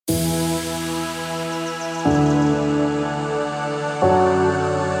Hello,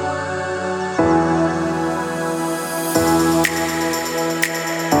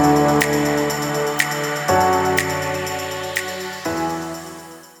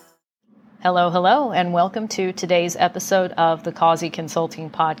 and welcome to today's episode of the Causey Consulting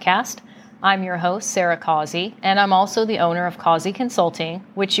Podcast. I'm your host, Sarah Causey, and I'm also the owner of Causey Consulting,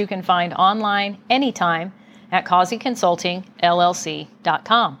 which you can find online anytime at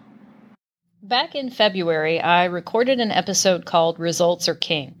causeyconsultingllc.com. Back in February, I recorded an episode called Results Are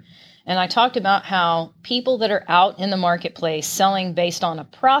King, and I talked about how people that are out in the marketplace selling based on a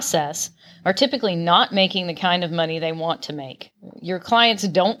process are typically not making the kind of money they want to make. Your clients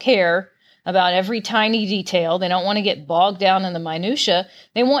don't care about every tiny detail. They don't want to get bogged down in the minutia.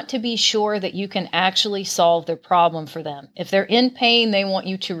 They want to be sure that you can actually solve their problem for them. If they're in pain, they want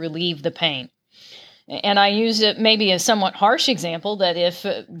you to relieve the pain. And I used it maybe a somewhat harsh example that if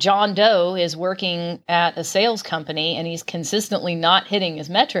John Doe is working at a sales company and he's consistently not hitting his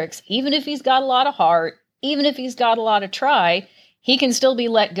metrics, even if he's got a lot of heart, even if he's got a lot of try, he can still be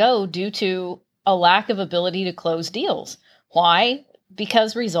let go due to a lack of ability to close deals. Why?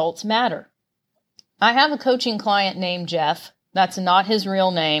 Because results matter. I have a coaching client named Jeff. That's not his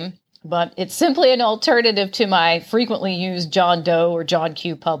real name, but it's simply an alternative to my frequently used John Doe or John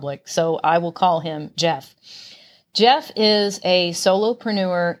Q. Public, so I will call him Jeff. Jeff is a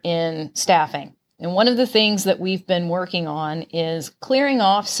solopreneur in staffing, and one of the things that we've been working on is clearing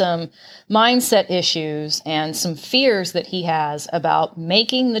off some mindset issues and some fears that he has about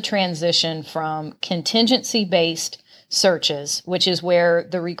making the transition from contingency-based searches, which is where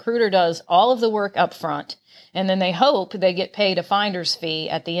the recruiter does all of the work up front, and then they hope they get paid a finder's fee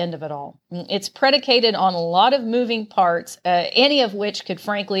at the end of it all. It's predicated on a lot of moving parts, any of which could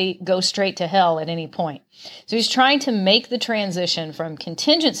frankly go straight to hell at any point. So he's trying to make the transition from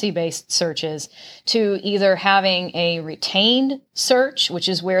contingency-based searches to either having a retained search, which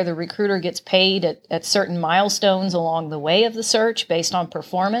is where the recruiter gets paid at certain milestones along the way of the search based on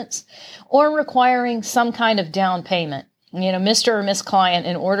performance, or requiring some kind of down payment. You know, Mr. or Miss Client,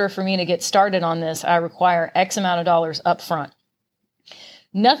 in order for me to get started on this, I require X amount of dollars up front.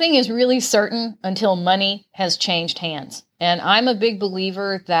 Nothing is really certain until money has changed hands. And I'm a big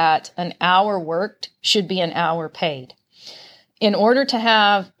believer that an hour worked should be an hour paid. In order to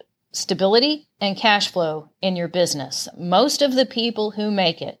have stability and cash flow in your business, most of the people who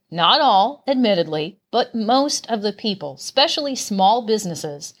make it, not all, admittedly, but most of the people, especially small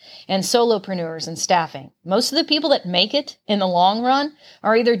businesses and solopreneurs and staffing, most of the people that make it in the long run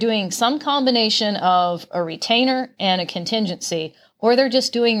are either doing some combination of a retainer and a contingency, or they're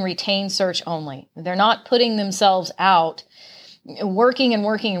just doing retained search only. They're not putting themselves out working and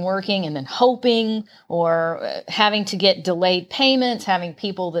then hoping or having to get delayed payments, having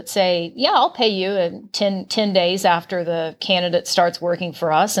people that say, yeah, I'll pay you in 10 days after the candidate starts working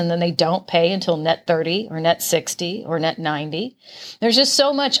for us, and then they don't pay until net 30 or net 60 or net 90. There's just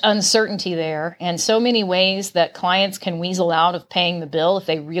so much uncertainty there and so many ways that clients can weasel out of paying the bill if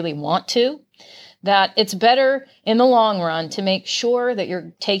they really want to, that it's better in the long run to make sure that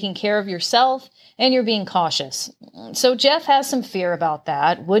you're taking care of yourself and you're being cautious. So Jeff has some fear about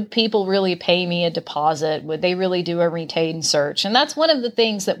that. Would people really pay me a deposit? Would they really do a retained search? And that's one of the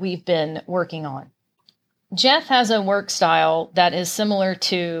things that we've been working on. Jeff has a work style that is similar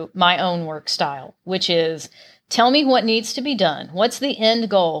to my own work style, which is tell me what needs to be done. What's the end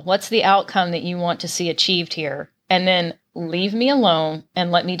goal? What's the outcome that you want to see achieved here? And then leave me alone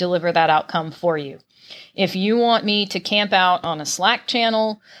and let me deliver that outcome for you. If you want me to camp out on a Slack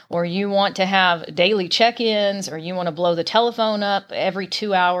channel, or you want to have daily check-ins, or you want to blow the telephone up every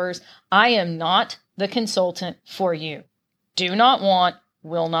 2 hours, I am not the consultant for you. Do not want,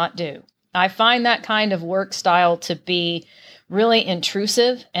 will not do. I find that kind of work style to be really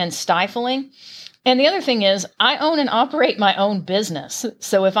intrusive and stifling. And the other thing is, I own and operate my own business.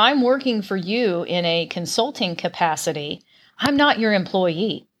 So if I'm working for you in a consulting capacity, I'm not your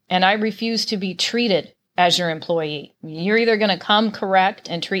employee, and I refuse to be treated as your employee. You're either going to come correct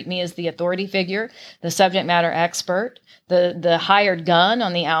and treat me as the authority figure, the subject matter expert, the hired gun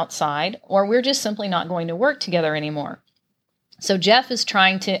on the outside, or we're just simply not going to work together anymore. So Jeff is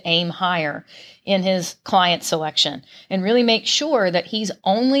trying to aim higher in his client selection and really make sure that he's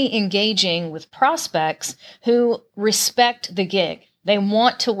only engaging with prospects who respect the gig. They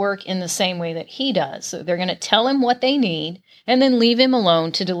want to work in the same way that he does. So they're going to tell him what they need and then leave him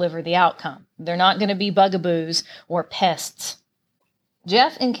alone to deliver the outcome. They're not going to be bugaboos or pests.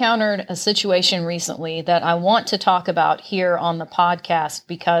 Jeff encountered a situation recently that I want to talk about here on the podcast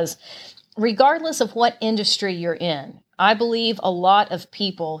because regardless of what industry you're in, I believe a lot of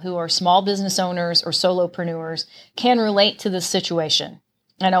people who are small business owners or solopreneurs can relate to this situation.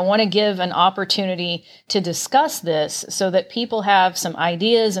 And I want to give an opportunity to discuss this so that people have some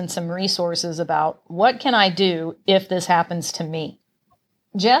ideas and some resources about what can I do if this happens to me.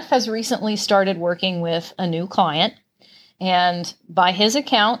 Jeff has recently started working with a new client, and by his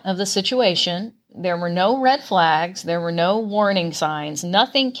account of the situation, there were no red flags, there were no warning signs,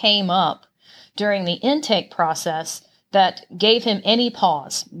 nothing came up during the intake process that gave him any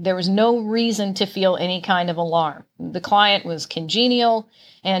pause. There was no reason to feel any kind of alarm. The client was congenial,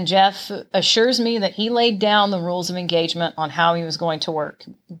 and Jeff assures me that he laid down the rules of engagement on how he was going to work.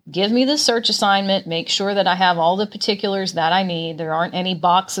 Give me the search assignment, make sure that I have all the particulars that I need, there aren't any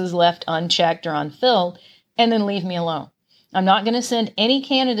boxes left unchecked or unfilled, and then leave me alone. I'm not going to send any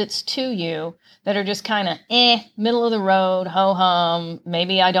candidates to you that are just kind of middle of the road, ho-hum.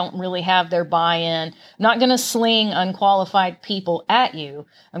 Maybe I don't really have their buy-in. I'm not going to sling unqualified people at you.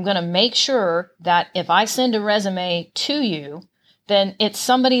 I'm going to make sure that if I send a resume to you, then it's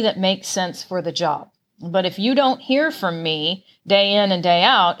somebody that makes sense for the job. But if you don't hear from me day in and day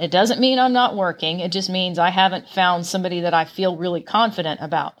out, it doesn't mean I'm not working. It just means I haven't found somebody that I feel really confident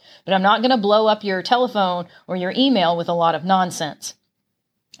about. But I'm not going to blow up your telephone or your email with a lot of nonsense.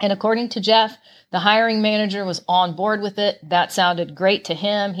 And according to Jeff, the hiring manager was on board with it. That sounded great to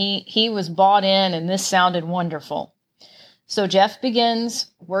him. He was bought in, and this sounded wonderful. So Jeff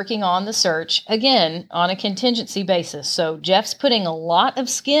begins working on the search, again, on a contingency basis. So Jeff's putting a lot of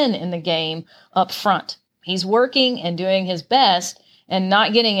skin in the game up front. He's working and doing his best and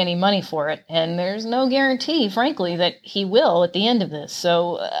not getting any money for it. And there's no guarantee, frankly, that he will at the end of this.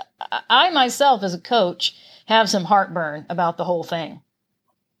 So I myself, as a coach, have some heartburn about the whole thing.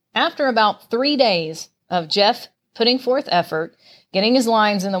 After about 3 days of Jeff putting forth effort, getting his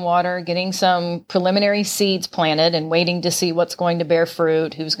lines in the water, getting some preliminary seeds planted and waiting to see what's going to bear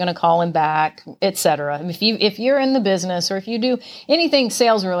fruit, who's going to call him back, etc. If you're in the business or if you do anything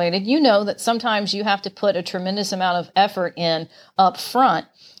sales related, you know that sometimes you have to put a tremendous amount of effort in up front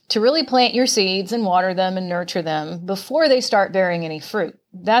to really plant your seeds and water them and nurture them before they start bearing any fruit.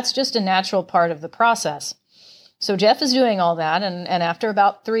 That's just a natural part of the process. So Jeff is doing all that, and after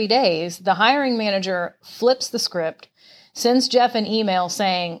about 3 days, the hiring manager flips the script, sends Jeff an email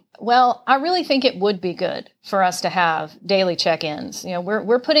saying, well, I really think it would be good for us to have daily check-ins. You know,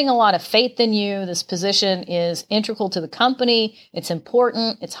 we're putting a lot of faith in you. This position is integral to the company. It's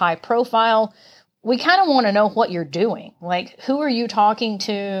important. It's high profile. We kind of want to know what you're doing. Like, who are you talking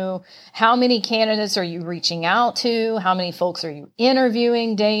to? How many candidates are you reaching out to? How many folks are you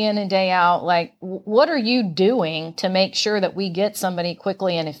interviewing day in and day out? Like, what are you doing to make sure that we get somebody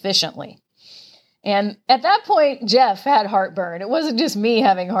quickly and efficiently? And at that point, Jeff had heartburn. It wasn't just me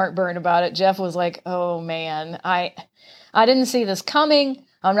having heartburn about it. Jeff was like, oh man, I didn't see this coming.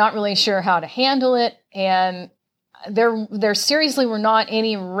 I'm not really sure how to handle it. And there seriously were not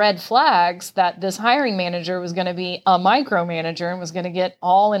any red flags that this hiring manager was going to be a micromanager and was going to get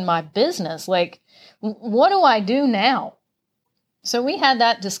all in my business. Like, what do I do now? So we had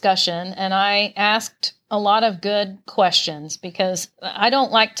that discussion, and I asked a lot of good questions because I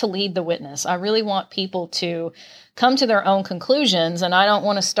don't like to lead the witness. I really want people to come to their own conclusions, and I don't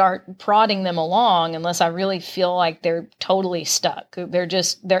want to start prodding them along unless I really feel like they're totally stuck.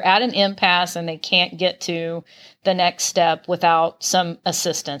 They're at an impasse and they can't get to the next step without some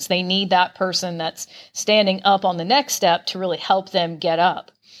assistance. They need that person that's standing up on the next step to really help them get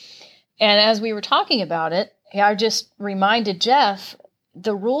up. And as we were talking about it, I just reminded Jeff,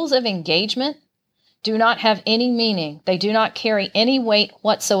 the rules of engagement do not have any meaning. They do not carry any weight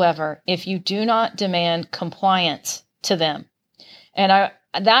whatsoever if you do not demand compliance to them. And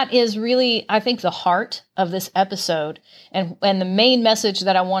that is really, I think, the heart of this episode and the main message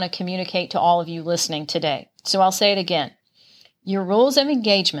that I want to communicate to all of you listening today. So I'll say it again. Your rules of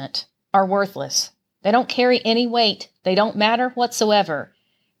engagement are worthless. They don't carry any weight. They don't matter whatsoever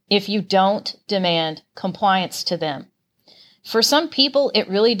if you don't demand compliance to them. For some people, it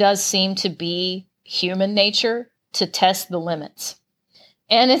really does seem to be human nature to test the limits.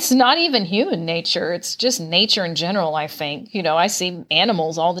 And it's not even human nature. It's just nature in general, I think. You know, I see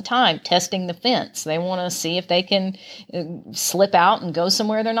animals all the time testing the fence. They want to see if they can slip out and go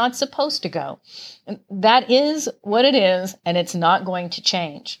somewhere they're not supposed to go. And that is what it is, and it's not going to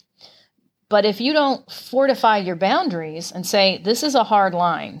change. But if you don't fortify your boundaries and say, this is a hard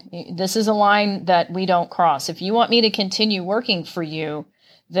line, this is a line that we don't cross. If you want me to continue working for you,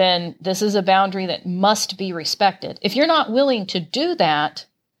 then this is a boundary that must be respected. If you're not willing to do that,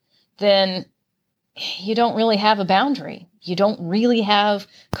 then you don't really have a boundary. you don't really have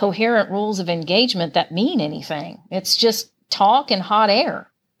coherent rules of engagement that mean anything. It's just talk and hot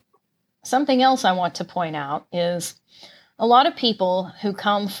air. Something else I want to point out is a lot of people who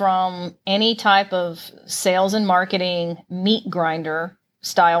come from any type of sales and marketing meat grinder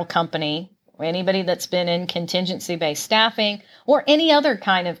style company, or anybody that's been in contingency-based staffing or any other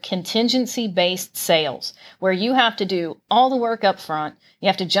kind of contingency-based sales where you have to do all the work up front. You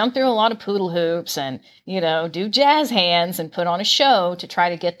have to jump through a lot of poodle hoops and, do jazz hands and put on a show to try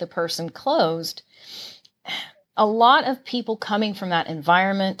to get the person closed. A lot of people coming from that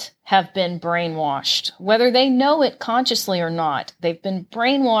environment have been brainwashed, whether they know it consciously or not. They've been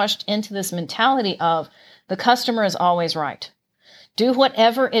brainwashed into this mentality of the customer is always right. Do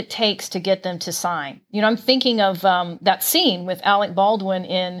whatever it takes to get them to sign. I'm thinking of that scene with Alec Baldwin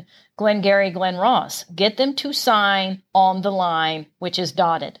in Glengarry Glen Ross. Get them to sign on the line, which is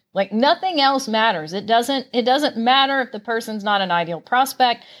dotted. Like nothing else matters. It doesn't matter if the person's not an ideal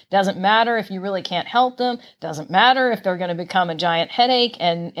prospect. Doesn't matter if you really can't help them. Doesn't matter if they're going to become a giant headache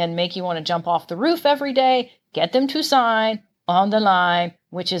and make you want to jump off the roof every day. Get them to sign on the line,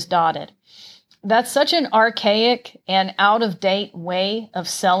 which is dotted. That's such an archaic and out-of-date way of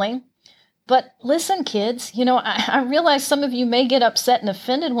selling. But listen, kids, I realize some of you may get upset and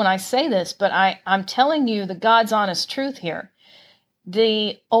offended when I say this, but I'm telling you the God's honest truth here.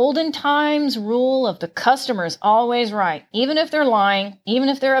 The olden times rule of the customer is always right. Even if they're lying, even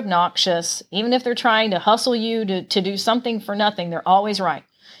if they're obnoxious, even if they're trying to hustle you to do something for nothing, they're always right.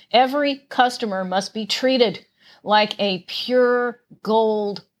 Every customer must be treated like a pure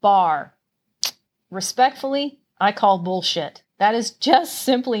gold bar. Respectfully, I call bullshit. That is just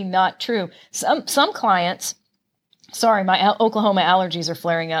simply not true. Some clients, sorry, my Oklahoma allergies are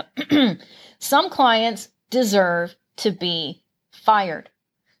flaring up. Some clients deserve to be fired.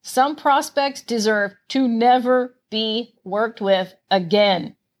 Some prospects deserve to never be worked with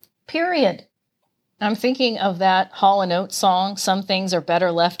again. Period. I'm thinking of that Hall & Oates song, Some Things Are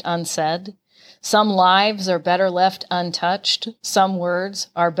Better Left Unsaid. Some lives are better left untouched. Some words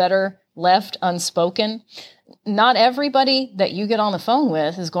are better left unspoken. Not everybody that you get on the phone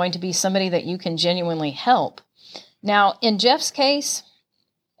with is going to be somebody that you can genuinely help. Now, in Jeff's case,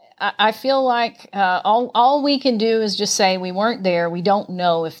 I feel like all we can do is just say we weren't there. We don't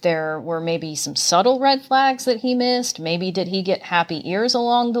know if there were maybe some subtle red flags that he missed. Maybe did he get happy ears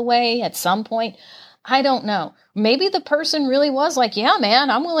along the way at some point? I don't know. Maybe the person really was like, yeah,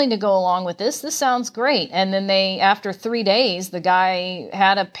 man, I'm willing to go along with this. This sounds great. And then after 3 days, the guy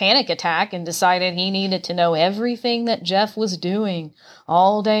had a panic attack and decided he needed to know everything that Jeff was doing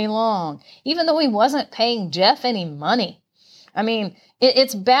all day long, even though he wasn't paying Jeff any money. I mean,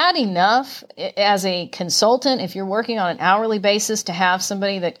 it's bad enough as a consultant, if you're working on an hourly basis, to have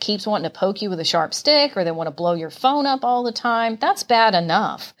somebody that keeps wanting to poke you with a sharp stick or they want to blow your phone up all the time. That's bad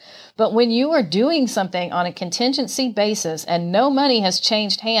enough. But when you are doing something on a contingency basis and no money has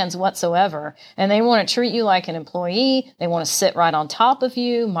changed hands whatsoever, and they want to treat you like an employee, they want to sit right on top of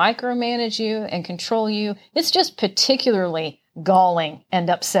you, micromanage you, and control you, it's just particularly galling and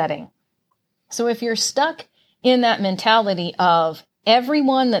upsetting. So if you're stuck in that mentality of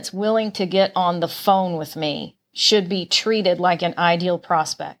everyone that's willing to get on the phone with me should be treated like an ideal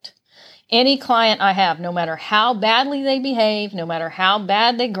prospect. Any client I have, no matter how badly they behave, no matter how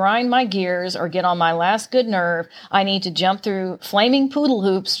bad they grind my gears or get on my last good nerve, I need to jump through flaming poodle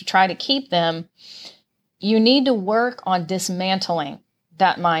hoops to try to keep them. You need to work on dismantling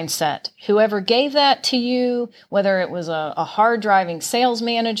that mindset. Whoever gave that to you, whether it was a hard-driving sales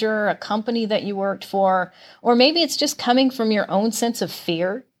manager, a company that you worked for, or maybe it's just coming from your own sense of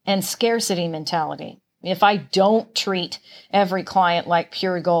fear and scarcity mentality. If I don't treat every client like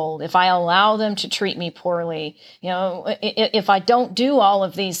pure gold, if I allow them to treat me poorly, if I don't do all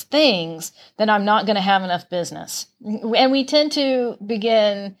of these things, then I'm not going to have enough business. And we tend to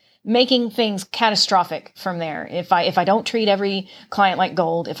begin making things catastrophic from there. If I don't treat every client like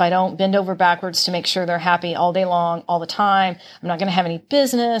gold, if I don't bend over backwards to make sure they're happy all day long, all the time, I'm not going to have any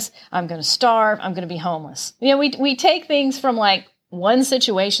business. I'm going to starve. I'm going to be homeless. We take things from like one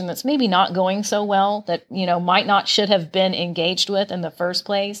situation that's maybe not going so well that, should have been engaged with in the first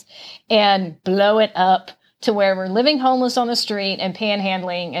place and blow it up to where we're living homeless on the street and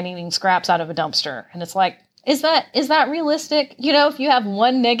panhandling and eating scraps out of a dumpster. And it's like, is that realistic? If you have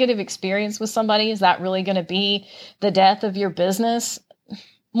one negative experience with somebody, is that really going to be the death of your business?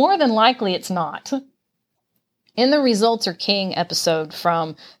 More than likely, it's not. In the Results Are King episode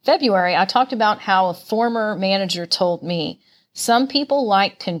from February, I talked about how a former manager told me, some people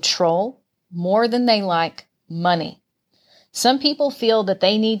like control more than they like money. Some people feel that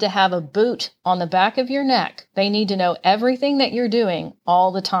they need to have a boot on the back of your neck. They need to know everything that you're doing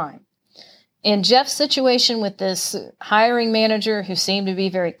all the time. In Jeff's situation with this hiring manager who seemed to be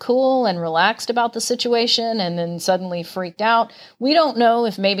very cool and relaxed about the situation and then suddenly freaked out, we don't know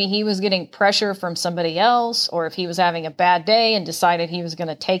if maybe he was getting pressure from somebody else or if he was having a bad day and decided he was going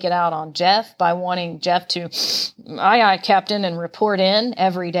to take it out on Jeff by wanting Jeff to, aye, aye, Captain, and report in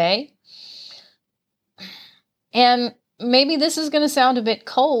every day. And maybe this is going to sound a bit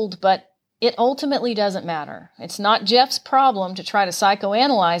cold, but it ultimately doesn't matter. It's not Jeff's problem to try to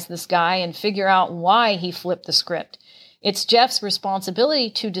psychoanalyze this guy and figure out why he flipped the script. It's Jeff's responsibility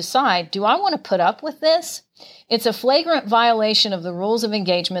to decide, do I want to put up with this? It's a flagrant violation of the rules of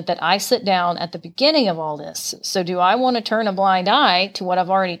engagement that I sit down at the beginning of all this. So do I want to turn a blind eye to what I've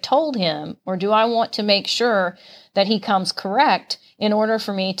already told him, or do I want to make sure that he comes correct in order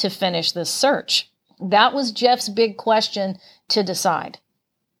for me to finish this search? That was Jeff's big question to decide.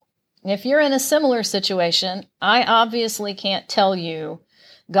 If you're in a similar situation, I obviously can't tell you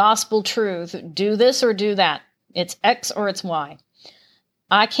gospel truth, do this or do that. It's X or it's Y.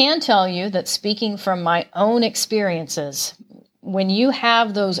 I can tell you that speaking from my own experiences, when you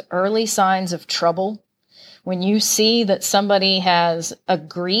have those early signs of trouble, when you see that somebody has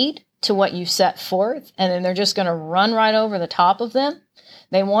agreed to what you set forth and then they're just going to run right over the top of them,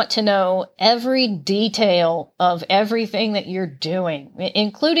 they want to know every detail of everything that you're doing,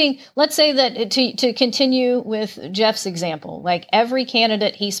 including, let's say that to continue with Jeff's example, like every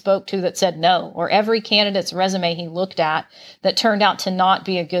candidate he spoke to that said no, or every candidate's resume he looked at that turned out to not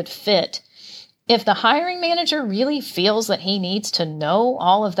be a good fit. If the hiring manager really feels that he needs to know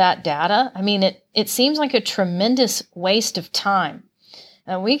all of that data, I mean, it seems like a tremendous waste of time.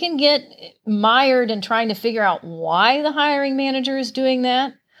 We can get mired in trying to figure out why the hiring manager is doing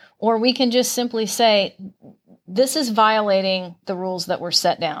that, or we can just simply say, this is violating the rules that were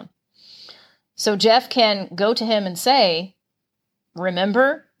set down. So Jeff can go to him and say,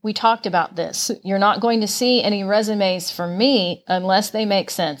 remember, we talked about this. You're not going to see any resumes from me unless they make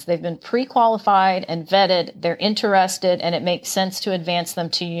sense. They've been pre-qualified and vetted. They're interested, and it makes sense to advance them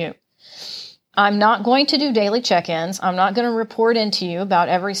to you. I'm not going to do daily check-ins. I'm not going to report into you about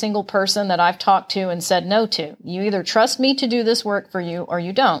every single person that I've talked to and said no to. You either trust me to do this work for you or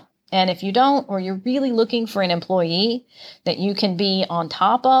you don't. And if you don't, or you're really looking for an employee that you can be on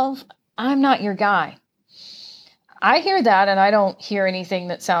top of, I'm not your guy. I hear that and I don't hear anything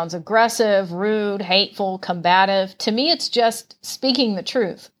that sounds aggressive, rude, hateful, combative. To me, it's just speaking the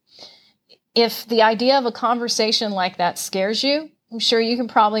truth. If the idea of a conversation like that scares you, I'm sure you can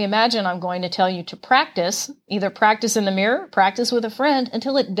probably imagine I'm going to tell you to practice, either practice in the mirror, practice with a friend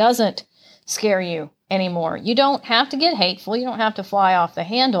until it doesn't scare you anymore. You don't have to get hateful. You don't have to fly off the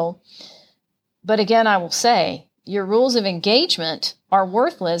handle. But again, I will say your rules of engagement are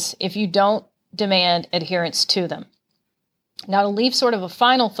worthless if you don't demand adherence to them. Now, to leave sort of a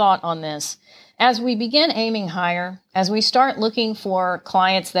final thought on this, as we begin aiming higher, as we start looking for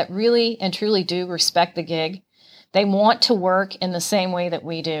clients that really and truly do respect the gig, they want to work in the same way that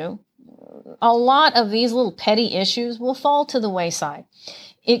we do, a lot of these little petty issues will fall to the wayside.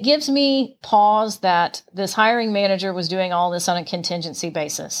 It gives me pause that this hiring manager was doing all this on a contingency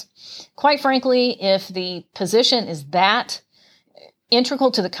basis. Quite frankly, if the position is that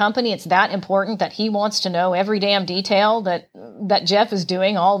integral to the company, it's that important that he wants to know every damn detail that Jeff is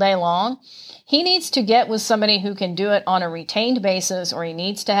doing all day long, he needs to get with somebody who can do it on a retained basis, or he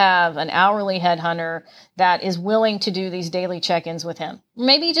needs to have an hourly headhunter that is willing to do these daily check-ins with him.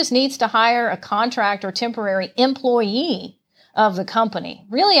 Maybe he just needs to hire a contract or temporary employee of the company.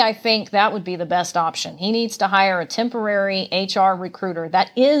 Really, I think that would be the best option. He needs to hire a temporary HR recruiter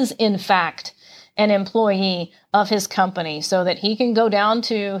that is, in fact, an employee of his company so that he can go down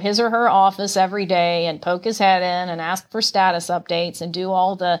to his or her office every day and poke his head in and ask for status updates and do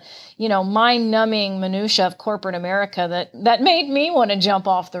all the, mind-numbing minutia of corporate America that made me want to jump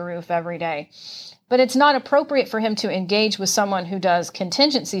off the roof every day. But it's not appropriate for him to engage with someone who does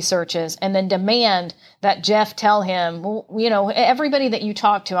contingency searches and then demand that Jeff tell him, well, everybody that you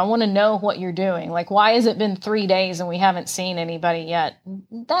talk to, I want to know what you're doing. Like, why has it been 3 days and we haven't seen anybody yet?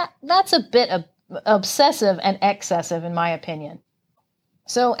 That's a bit obsessive and excessive, in my opinion.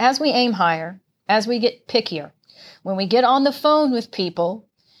 So as we aim higher, as we get pickier, when we get on the phone with people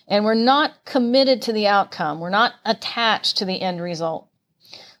and we're not committed to the outcome, we're not attached to the end result,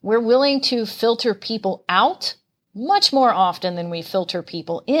 we're willing to filter people out much more often than we filter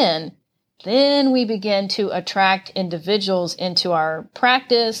people in, then we begin to attract individuals into our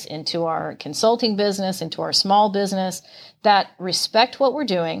practice, into our consulting business, into our small business that respect what we're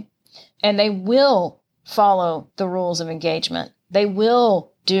doing, and they will follow the rules of engagement. They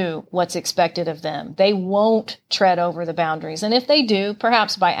will do what's expected of them. They won't tread over the boundaries. And if they do,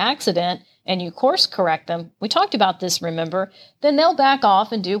 perhaps by accident, and you course correct them, we talked about this, remember, then they'll back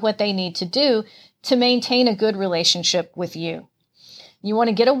off and do what they need to do to maintain a good relationship with you. You want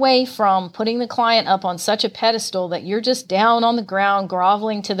to get away from putting the client up on such a pedestal that you're just down on the ground,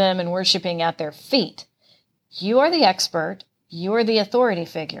 groveling to them and worshiping at their feet. You are the expert. You are the authority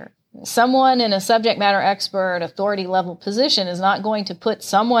figure. Someone in a subject matter expert, authority level position is not going to put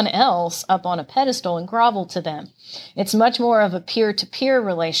someone else up on a pedestal and grovel to them. It's much more of a peer-to-peer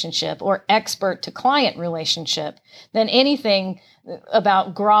relationship or expert-to-client relationship than anything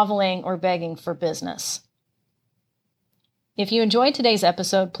about groveling or begging for business. If you enjoyed today's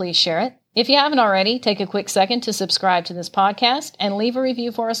episode, please share it. If you haven't already, take a quick second to subscribe to this podcast and leave a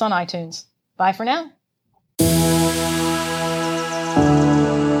review for us on iTunes. Bye for now.